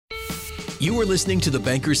You are listening to the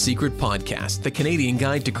Banker's Secret Podcast, the Canadian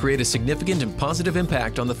guide to create a significant and positive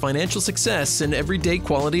impact on the financial success and everyday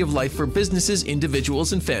quality of life for businesses,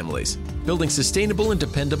 individuals, and families. Building sustainable and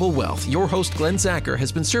dependable wealth, your host Glenn Zacher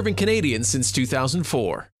has been serving Canadians since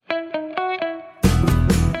 2004.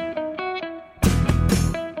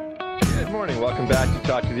 Good morning. Welcome back to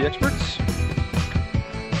Talk to the Experts.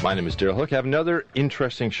 My name is Daryl Hook. I have another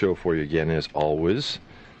interesting show for you again, as always,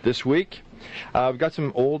 this week. We've got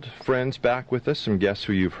some old friends back with us, some guests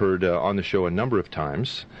who you've heard on the show a number of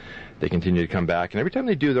times. They continue to come back, and every time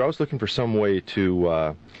they do, they're always looking for some way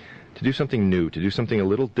to do something new, to do something a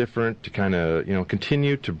little different, to kind of,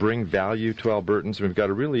 continue to bring value to Albertans. And we've got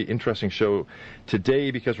a really interesting show today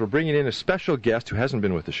because we're bringing in a special guest who hasn't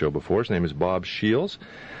been with the show before. His name is Bob Shields.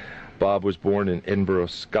 Bob was born in Edinburgh,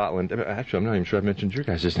 Scotland. Actually, I'm not even sure I've mentioned your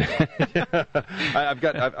guys' name.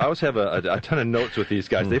 I always have a ton of notes with these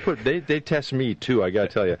guys. They test me too, I got to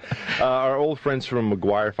tell you. Our old friends from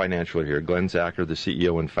Maguire Financial are here. Glenn Zacher, the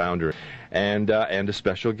CEO and founder, and a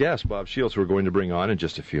special guest, Bob Shields, who we're going to bring on in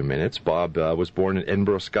just a few minutes. Bob was born in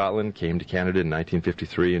Edinburgh, Scotland, came to Canada in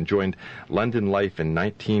 1953, and joined London Life in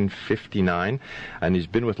 1959, and he's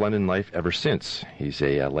been with London Life ever since. He's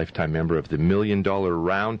a lifetime member of the $1 Million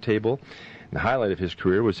Round Table. The highlight of his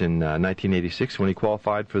career was in 1986 when he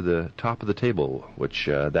qualified for the top of the table, which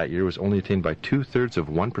that year was only attained by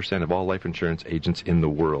 0.2% of all life insurance agents in the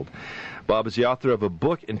world. Bob is the author of a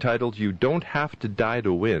book entitled You Don't Have to Die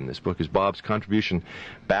to Win. This book is Bob's contribution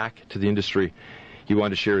back to the industry. He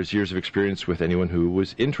wanted to share his years of experience with anyone who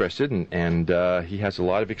was interested, and he has a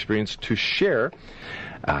lot of experience to share.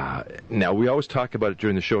 Now, we always talk about it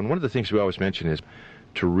during the show, and one of the things we always mention is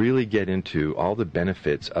to really get into all the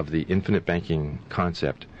benefits of the infinite banking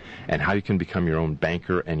concept and how you can become your own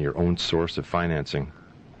banker and your own source of financing.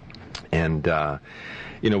 And,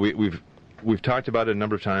 we've talked about it a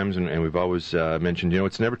number of times, and we've always mentioned,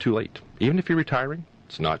 it's never too late. Even if you're retiring,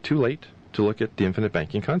 it's not too late to look at the infinite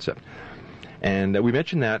banking concept. And we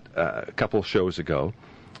mentioned that a couple shows ago.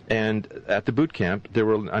 And at the boot camp, there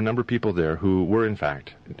were a number of people there who were, in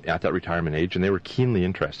fact, at that retirement age, and they were keenly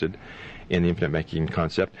interested in the infinite banking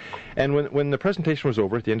concept. And when the presentation was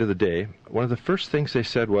over at the end of the day, one of the first things they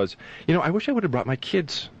said was, I wish I would have brought my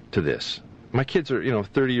kids to this. My kids are,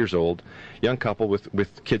 30 years old, young couple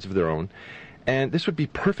with kids of their own, and this would be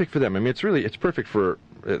perfect for them. I mean, it's perfect for,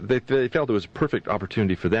 they felt it was a perfect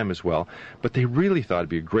opportunity for them as well, but they really thought it'd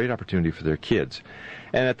be a great opportunity for their kids.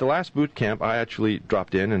 And at the last boot camp, I actually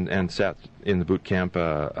dropped in and sat in the boot camp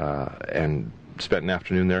and spent an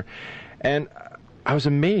afternoon there. And I was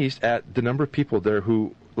amazed at the number of people there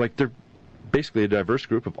who, they're basically a diverse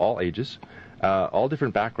group of all ages, all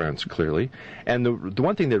different backgrounds, clearly. And the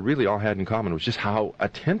one thing they really all had in common was just how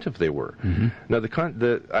attentive they were. Mm-hmm. Now,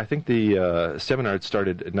 I think the seminar had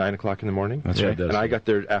started at 9 o'clock in the morning. That's right. And I got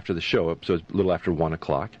there after the show, so it was a little after 1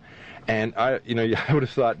 o'clock. And I would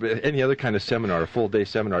have thought any other kind of seminar, a full-day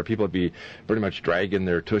seminar, people would be pretty much dragging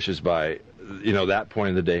their tushes by, that point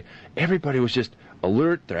of the day. Everybody was just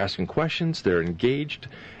alert, they're asking questions, they're engaged,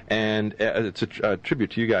 and it's a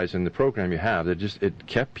tribute to you guys in the program you have. It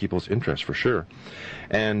kept people's interest for sure.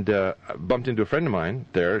 And I bumped into a friend of mine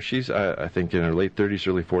there. She's, I think, in her late 30s,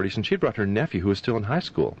 early 40s, and she brought her nephew who was still in high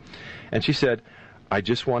school. And she said, I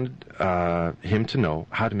just wanted him to know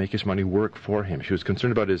how to make his money work for him. She was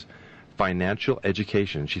concerned about his financial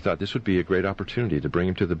education. She thought this would be a great opportunity to bring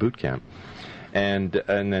him to the boot camp. And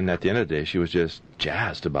then at the end of the day, she was just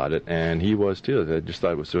jazzed about it, and he was too. I just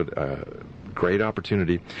thought it was sort of a great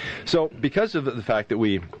opportunity. So because of the fact that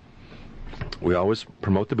we always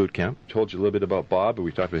promote the boot camp, told you a little bit about Bob, and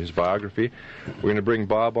we talked about his biography. We're going to bring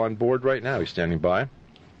Bob on board right now. He's standing by.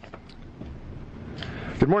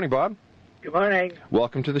 Good morning, Bob. Good morning.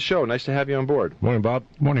 Welcome to the show. Nice to have you on board. Morning, Bob.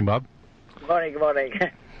 Morning, good morning.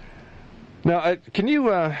 Now,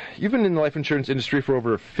 you've been in the life insurance industry for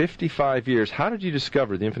over 55 years. How did you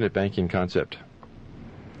discover the infinite banking concept?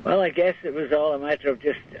 Well, I guess it was all a matter of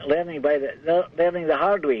just learning the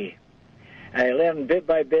hard way. I learned bit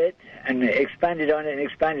by bit and expanded on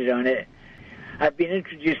it. I've been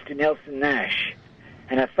introduced to Nelson Nash,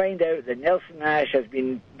 and I find out that Nelson Nash has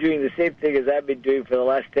been doing the same thing as I've been doing for the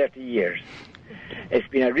last 30 years. It's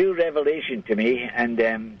been a real revelation to me, and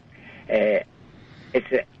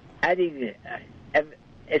it's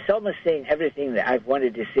it's almost saying everything that I've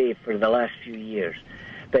wanted to say for the last few years.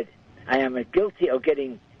 But I am guilty of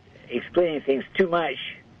explaining things too much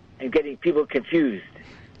and getting people confused.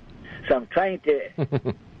 So I'm trying to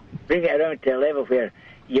bring it around to a level where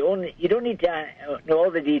you don't need to know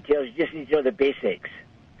all the details, you just need to know the basics.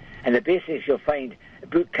 And the basics you'll find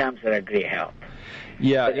boot camps are a great help.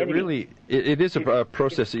 Yeah, anyway, it is a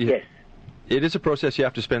process. Yes. It is a process you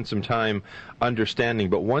have to spend some time understanding,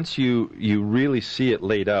 but once you really see it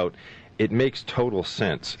laid out, it makes total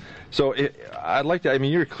sense. So I'd like to, I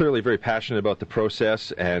mean, you're clearly very passionate about the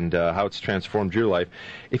process and how it's transformed your life.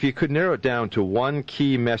 If you could narrow it down to one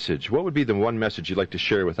key message, what would be the one message you'd like to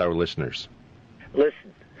share with our listeners?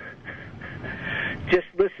 Listen. Just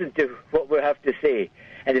listen to what we have to say.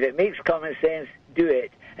 And if it makes common sense, do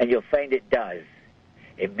it, and you'll find it does.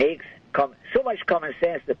 It makes so much common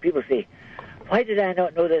sense that people say, why did I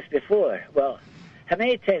not know this before? Well, how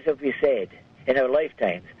many times have we said in our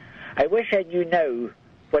lifetimes, I wish I knew now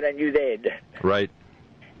what I knew then? Right.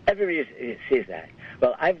 Everybody says that.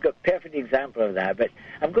 Well, I've got a perfect example of that, but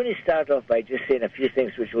I'm going to start off by just saying a few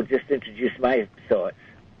things which will just introduce my thoughts.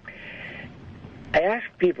 I ask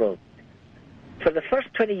people, for the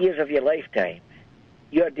first 20 years of your lifetime,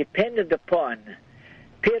 you are dependent upon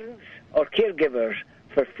parents or caregivers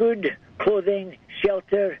for food, clothing,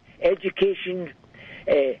 shelter, education,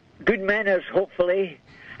 good manners, hopefully,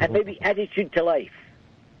 and maybe attitude to life.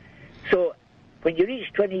 So when you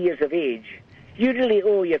reach 20 years of age, you really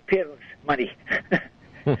owe your parents money.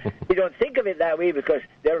 You don't think of it that way because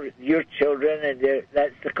they're your children and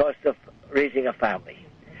that's the cost of raising a family.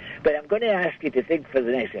 But I'm going to ask you to think for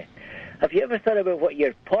the next thing. Have you ever thought about what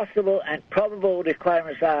your possible and probable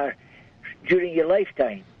requirements are during your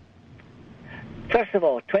lifetime? First of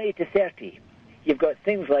all, 20 to 30, you've got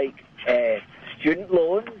things like student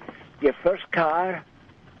loans, your first car,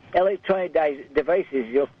 electronic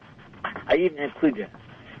devices. I even include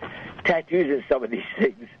tattoos in some of these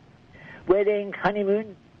things. Wedding,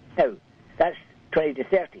 honeymoon. Now, that's 20 to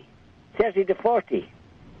 30. 30 to 40,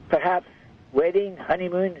 perhaps wedding,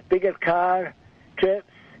 honeymoon, bigger car,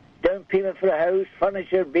 trips, down payment for a house,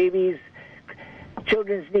 furniture, babies,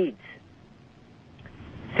 children's needs.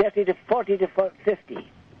 30 to 40 to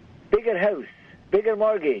 50, bigger house, bigger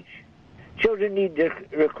mortgage. Children need their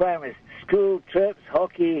requirements, school, trips,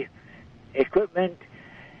 hockey, equipment,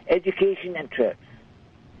 education and trips.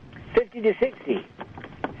 50 to 60,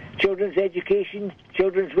 children's education,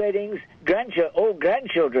 children's weddings,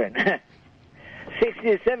 grandchildren. 60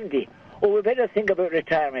 to 70, we better think about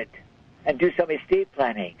retirement and do some estate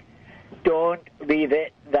planning. Don't leave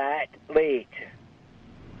it that late.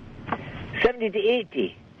 70 to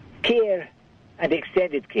 80, care and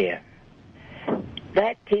extended care.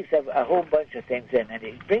 That takes a whole bunch of things in, and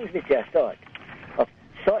it brings me to a thought of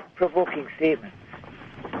thought-provoking statements.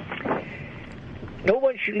 No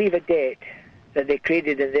one should leave a debt that they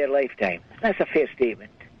created in their lifetime. That's a fair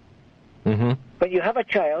statement. Mm-hmm. When you have a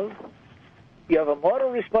child, you have a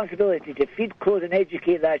moral responsibility to feed, clothe, and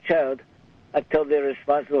educate that child until they're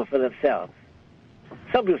responsible for themselves.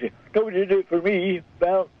 Some people say, nobody did it for me.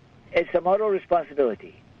 Well, it's a moral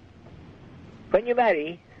responsibility. When you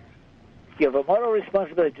marry, you have a moral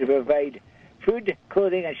responsibility to provide food,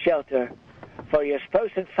 clothing, and shelter for your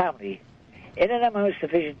spouse and family in an amount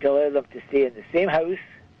sufficient to allow them to stay in the same house,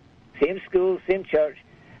 same school, same church,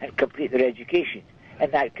 and complete their education.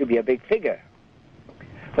 And that could be a big figure.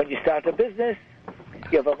 When you start a business,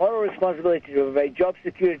 you have a moral responsibility to provide job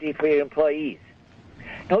security for your employees.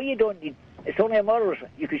 No, you don't need, it's only a moral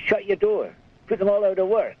responsibility. You could shut your door, put them all out of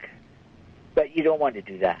work, but you don't want to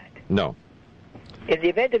do that. No. In the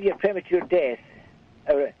event of your premature death,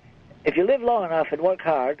 if you live long enough and work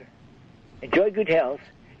hard, enjoy good health,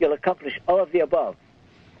 you'll accomplish all of the above.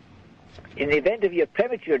 In the event of your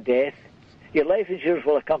premature death, your life insurance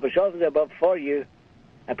will accomplish all of the above for you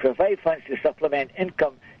and provide funds to supplement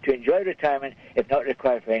income to enjoy retirement if not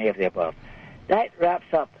required for any of the above. That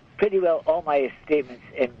wraps up pretty well all my statements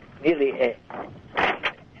in nearly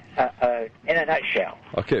in a nutshell.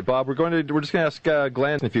 Okay, Bob, we're just going to ask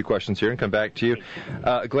Glenn a few questions here and come back to you.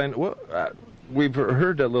 Glenn, we've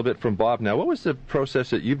heard a little bit from Bob now. What was the process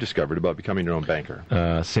that you've discovered about becoming your own banker?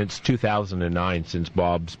 Since 2009, since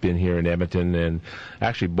Bob's been here in Edmonton, and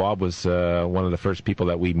actually Bob was one of the first people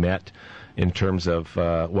that we met in terms of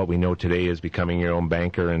what we know today as becoming your own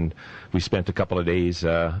banker, and we spent a couple of days,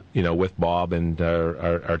 with Bob and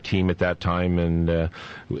our team at that time, and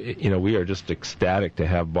we are just ecstatic to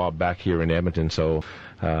have Bob back here in Edmonton. So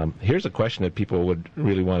here's a question that people would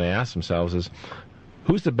really want to ask themselves: is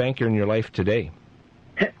who's the banker in your life today?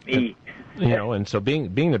 Me. And so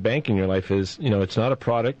being the bank in your life is, it's not a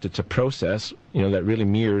product, it's a process, that really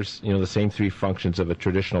mirrors, the same three functions of a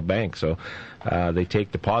traditional bank. So they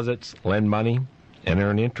take deposits, lend money, and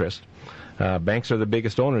earn interest. Banks are the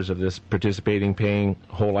biggest owners of this participating, paying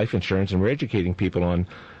whole life insurance, and we're educating people on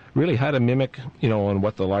really how to mimic, on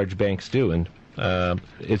what the large banks do. And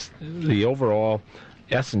it's the overall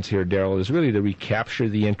essence here, Daryl, is really to recapture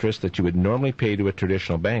the interest that you would normally pay to a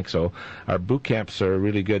traditional bank. So our boot camps are a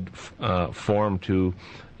really good form to,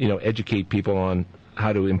 educate people on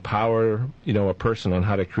how to empower, a person on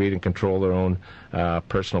how to create and control their own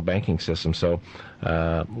personal banking system. So,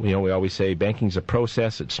 we always say banking's a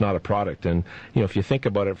process, it's not a product. And, if you think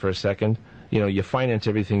about it for a second, you finance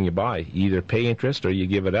everything you buy. You either pay interest or you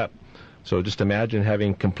give it up. So just imagine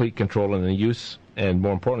having complete control in the use and,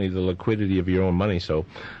 more importantly, the liquidity of your own money. So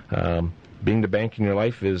being the bank in your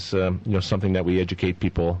life is something that we educate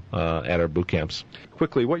people at our boot camps.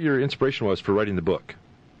 Quickly, what your inspiration was for writing the book?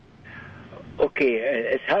 Okay,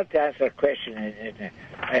 it's hard to answer a question.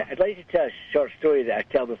 I'd like to tell a short story that I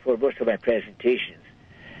tell before most of my presentations.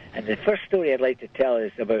 And the first story I'd like to tell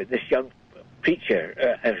is about this young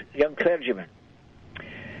preacher, a young clergyman.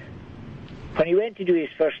 When he went to do his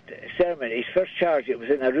first sermon, his first charge, it was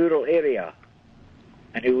in a rural area.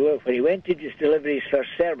 And when he went to just deliver his first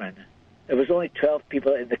sermon, there was only 12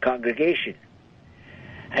 people in the congregation.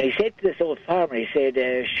 And he said to this old farmer, he said,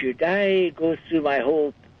 should I go through my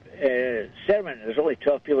whole sermon? There's only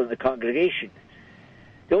 12 people in the congregation.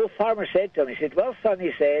 The old farmer said to him, he said, well, son,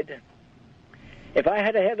 he said, if I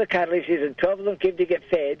had a herd of cattle, he says, and 12 of them came to get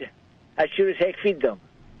fed, I'd sure as heck feed them.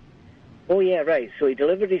 Oh, yeah, right. So he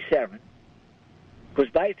delivered his sermon, goes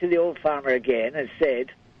back to the old farmer again and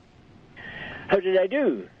said, how did I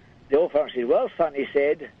do? The old farmer said, well, son, he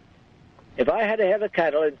said, if I had a herd of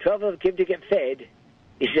cattle and 12 of them came to get fed,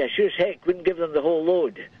 he said, I sure as heck wouldn't give them the whole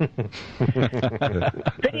load.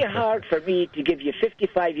 Pretty hard for me to give you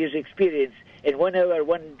 55 years experience in 1 hour,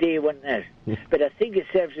 1 day, 1 hour. But I think it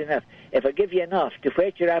serves enough. If I give you enough to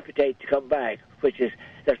whet your appetite to come back, which is,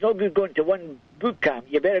 there's no good going to one boot camp.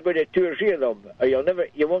 You better go to 2 or 3 of them, or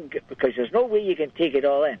you won't get, because there's no way you can take it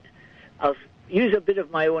all in. I'll use a bit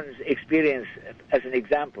of my own experience as an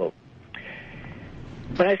example.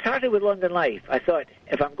 When I started with London Life, I thought,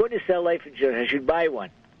 if I'm going to sell life insurance, I should buy one.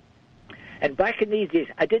 And back in these days,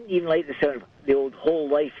 I didn't even like the sound of the old whole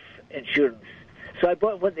life insurance. So I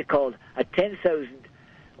bought what they called a 10,000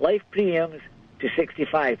 life premiums to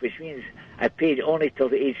 65, which means I paid only till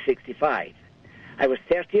the age 65. I was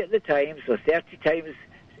 30 at the time, so 30 times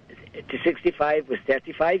to 65 was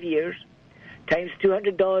 35 years, times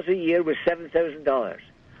 $200 a year was $7,000.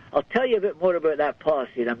 I'll tell you a bit more about that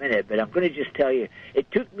policy in a minute, but I'm going to just tell you,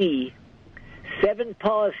 it took me 7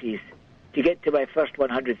 policies to get to my first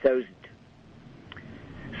 100,000.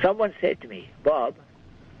 Someone said to me, Bob,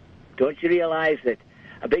 don't you realize that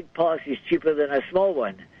a big policy is cheaper than a small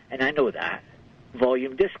one? And I know that.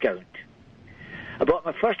 Volume discount. I bought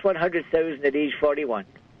my first 100,000 at age 41.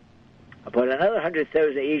 I bought another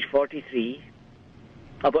 100,000 at age 43.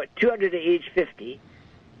 I bought 200 at age 50.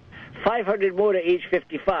 500 more at age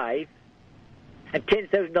 55, and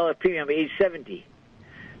 $10,000 premium at age 70.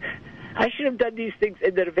 I should have done these things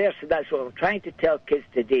in the reverse, and that's what I'm trying to tell kids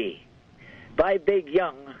today. Buy big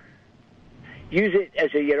young, use it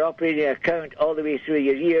as your operating account all the way through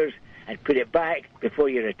your years, and put it back before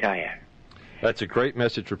you retire. That's a great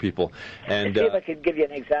message for people. And see if I can give you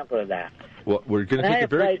an example of that. Well, we're going to take a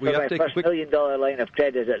very... When I applied for my first $1 million line of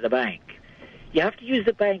credit at the bank, you have to use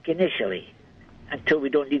the bank initially, until we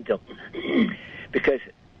don't need them. Because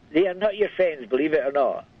they are not your friends, believe it or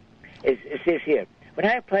not. It says here, when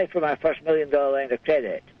I applied for my first $1 million line of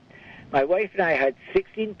credit, my wife and I had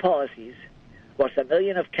 16 policies worth $1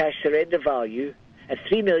 million of cash surrender value and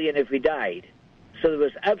 $3 million if we died. So there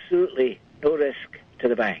was absolutely no risk to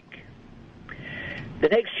the bank. The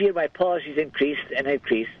next year my policies increased and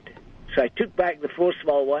increased. So I took back the 4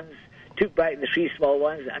 small ones, took back the 3 small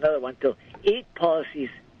ones, another one, till 8 policies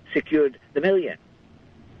secured the $1 million.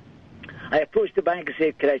 I approached the bank and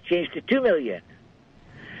said, could I change to $2 million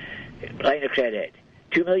line of credit?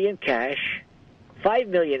 $2 million cash, $5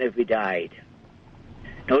 million if we died.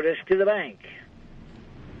 No risk to the bank.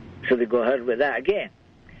 So they go ahead with that again.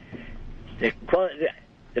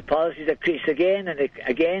 The policies increase again and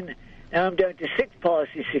again. Now I'm down to 6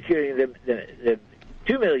 policies securing the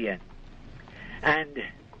 $2 million. And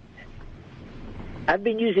I've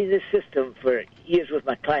been using this system for years with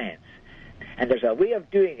my clients, and there's a way of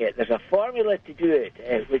doing it. There's a formula to do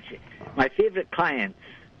it, which my favorite clients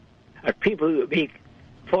are people who make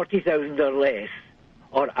 $40,000 or less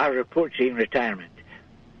or are approaching retirement.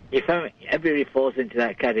 Everybody falls into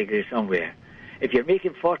that category somewhere. If you're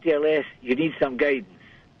making 40 or less, you need some guidance.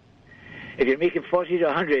 If you're making 40 to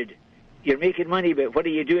 100, you're making money, but what are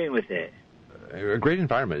you doing with it? A great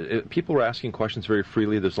environment. People were asking questions very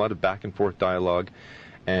freely. There's a lot of back and forth dialogue.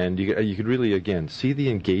 And you could really, again, see the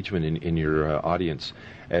engagement in your audience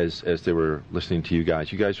as they were listening to you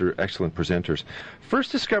guys. You guys are excellent presenters.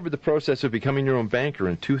 First discovered the process of becoming your own banker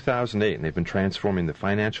in 2008, and they've been transforming the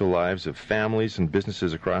financial lives of families and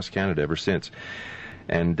businesses across Canada ever since.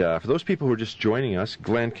 And for those people who are just joining us,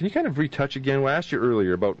 Glenn, can you kind of retouch again? Well, I asked you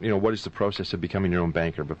earlier about, what is the process of becoming your own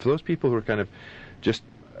banker, but for those people who are kind of just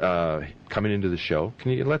coming into the show,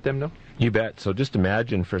 can you let them know? You bet. So just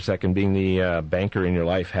imagine for a second being the banker in your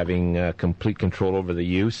life, having complete control over the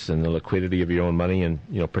use and the liquidity of your own money, and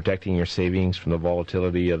protecting your savings from the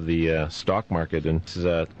volatility of the stock market. And this is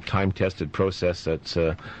a time-tested process that's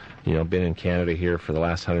been in Canada here for the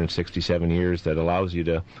last 167 years that allows you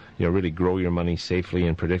to really grow your money safely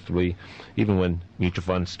and predictably, even when mutual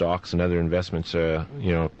fund stocks and other investments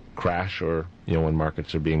crash, or when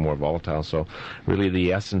markets are being more volatile. So really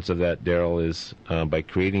the essence of that, Daryl, is by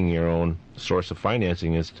creating your own source of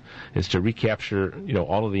financing is to recapture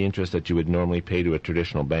all of the interest that you would normally pay to a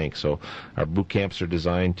traditional bank. So our boot camps are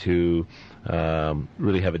designed to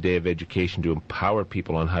really have a day of education to empower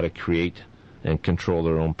people on how to create and control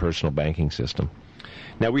their own personal banking system.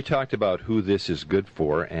 Now, we talked about who this is good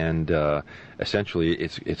for, and essentially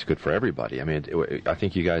it's good for everybody. I mean, I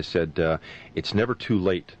think you guys said it's never too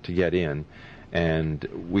late to get in, and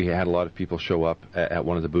we had a lot of people show up at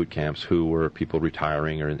one of the boot camps who were people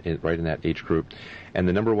retiring or right in that age group, and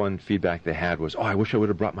the number one feedback they had was, I wish I would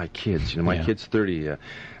have brought my kids. My kid's 30.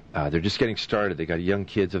 They're just getting started. They got young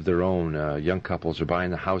kids of their own. Young couples are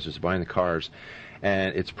buying the houses, buying the cars.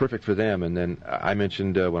 And it's perfect for them. And then I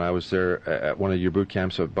mentioned when I was there at one of your boot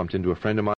camps, I bumped into a friend of mine.